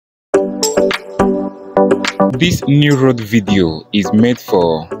This new road video is made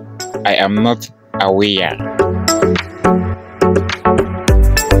for I am not aware.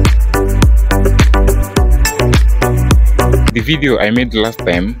 The video I made last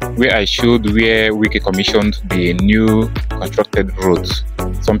time where I showed where Wiki commissioned the new constructed roads.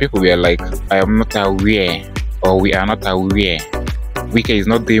 Some people were like, I am not aware, or we are not aware. Wiki is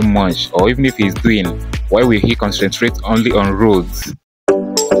not doing much, or even if he's doing, why will he concentrate only on roads?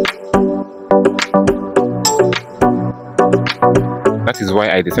 That is why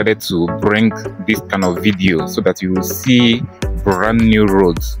I decided to bring this kind of video so that you will see brand new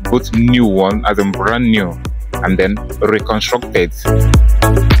roads, both new one as in brand new and then reconstructed.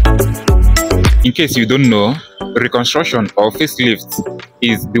 In case you don't know, reconstruction or facelift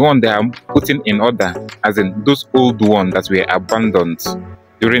is the one they are putting in order, as in those old ones that were abandoned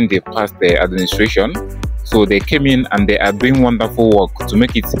during the past administration. So they came in and they are doing wonderful work to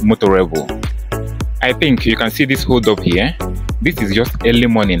make it motorable. I think you can see this hold up here. This is just early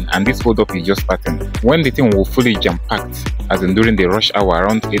morning and this hold up is just starting. When the thing will fully jam-packed, as in during the rush hour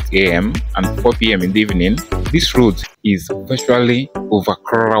around 8 AM and 4 PM in the evening, this road is virtually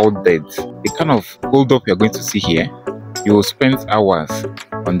overcrowded. The kind of hold up you're going to see here, you will spend hours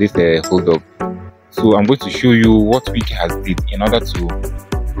on this hold up. So I'm going to show you what Wiki has did in order to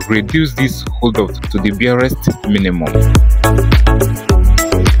reduce this hold up to the barest minimum.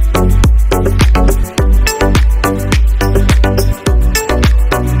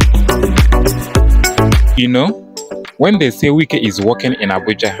 You know, when they say Wiki is working in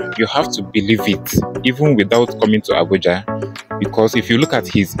Abuja, you have to believe it, even without coming to Abuja, because if you look at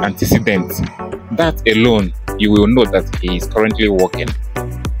his antecedents, that alone, you will know that he is currently working.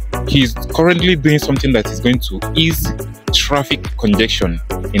 He is currently doing something that is going to ease traffic congestion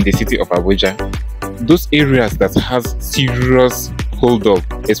in the city of Abuja. Those areas that has serious hold up,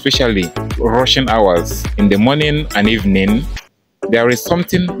 especially rushing hours in the morning and evening, there is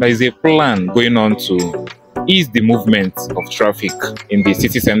something, there is a plan going on to ease the movement of traffic in the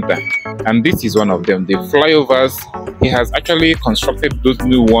city center, and this is one of them. The flyovers, he has actually constructed those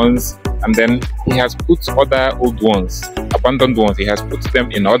new ones, and then he has put other old ones, abandoned ones, he has put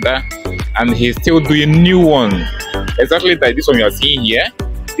them in order, and he's still doing new ones. Exactly like this one you are seeing here.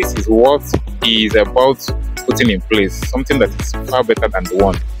 This is what he is about putting in place, something that is far better than the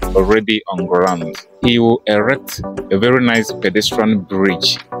one already on ground. He will erect a very nice pedestrian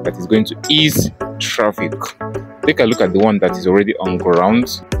bridge that is going to ease traffic. Take a look at the one that is already on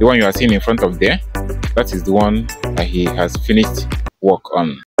ground. The one you are seeing in front of there, that is the one that he has finished work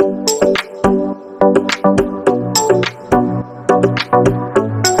on.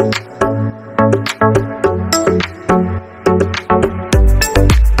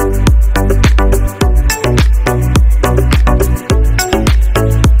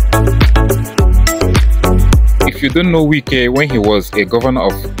 If you don't know Wiki when he was a governor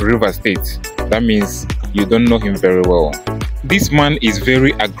of Rivers State, that means you don't know him very well. This man is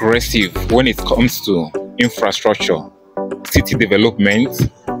very aggressive when it comes to infrastructure, city development,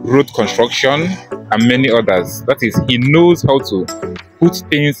 road construction, and many others. That is, he knows how to put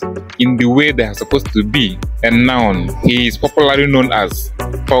things in the way they are supposed to be. And now he is popularly known as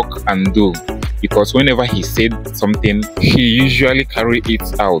talk and do, because whenever he said something, he usually carry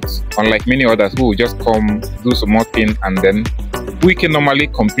it out. Unlike many others who will just come, do some more thing, and then Wiki normally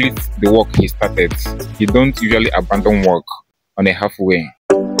completes the work he started. He don't usually abandon work on a halfway.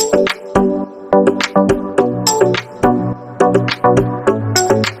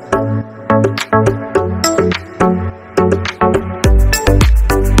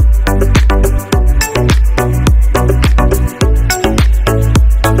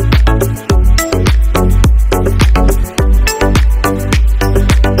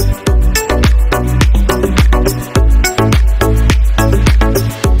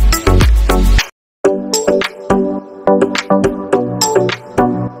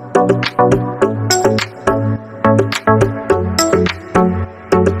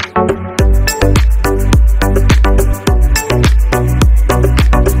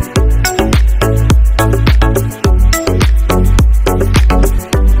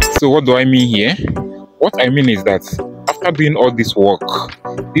 So what do I mean here? What I mean is that after doing all this work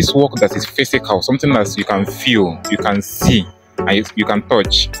that is physical, something that you can feel, you can see, and you can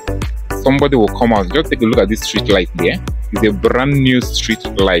touch, somebody will come out. Just take a look at this street light there. It's a brand new street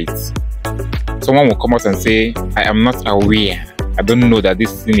light. Someone will come out and say, I am not aware. I don't know that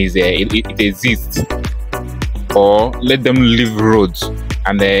this thing is it exists. Or let them leave roads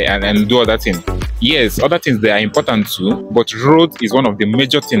and do other things. Yes, other things they are important too, but road is one of the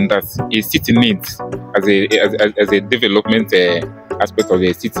major things that a city needs as a development aspect of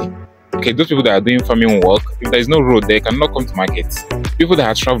a city. Okay, those people that are doing farming work, if there is no road, they cannot come to market. People that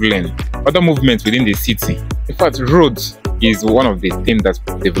are traveling, other movements within the city. In fact, roads is one of the things that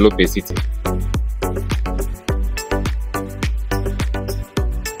develop a city.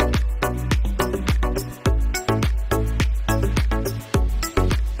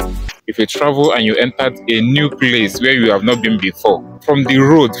 If you travel and you entered a new place where you have not been before, from the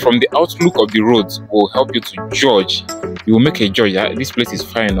road, from the outlook of the road will help you to judge. You will make a judge that this place is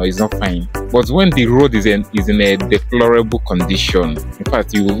fine or is not fine. But when the road is in a deplorable condition, in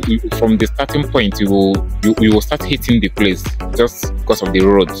fact, from the starting point, you will start hating the place just because of the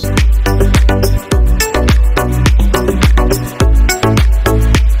roads.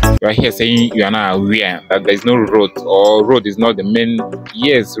 You are here saying you are not aware that there is no road, or road is not the main.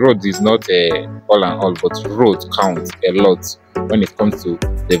 Yes, road is not all and all, but road counts a lot when it comes to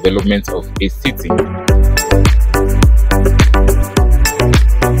development of a city.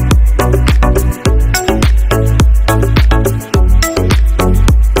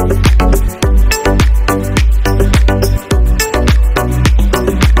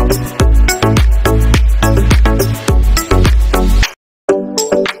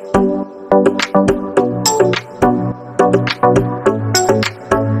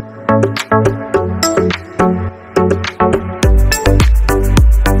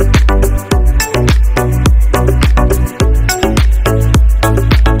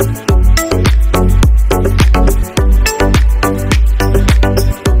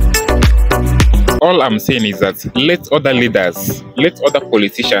 All I'm saying is that let other leaders, let other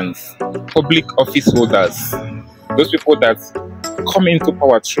politicians, public office holders, those people that come into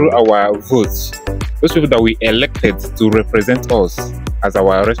power through our votes, those people that we elected to represent us as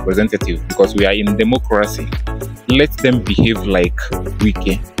our representative, because we are in democracy, let them behave like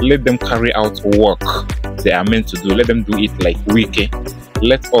Wike. Let them carry out work they are meant to do. Let them do it like Wike.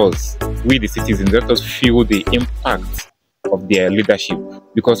 Let us, we the citizens, let us feel the impact of their leadership,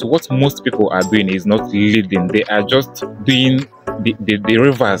 because what most people are doing is not leading. They are just doing the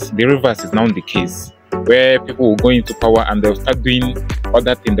reverse. The reverse is now the case, where people will go into power and they'll start doing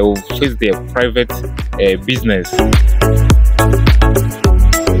other things. They will face their private business.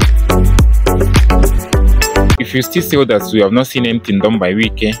 If you still say that we have not seen anything done by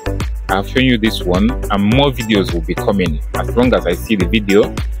Wike, I've shown you this one, and more videos will be coming. As long as I see the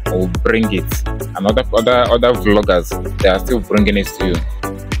video, I will bring it. And other vloggers, they are still bringing it to you.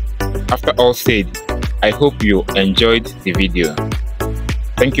 After all said, I hope you enjoyed the video.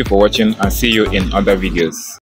 Thank you for watching, and see you in other videos.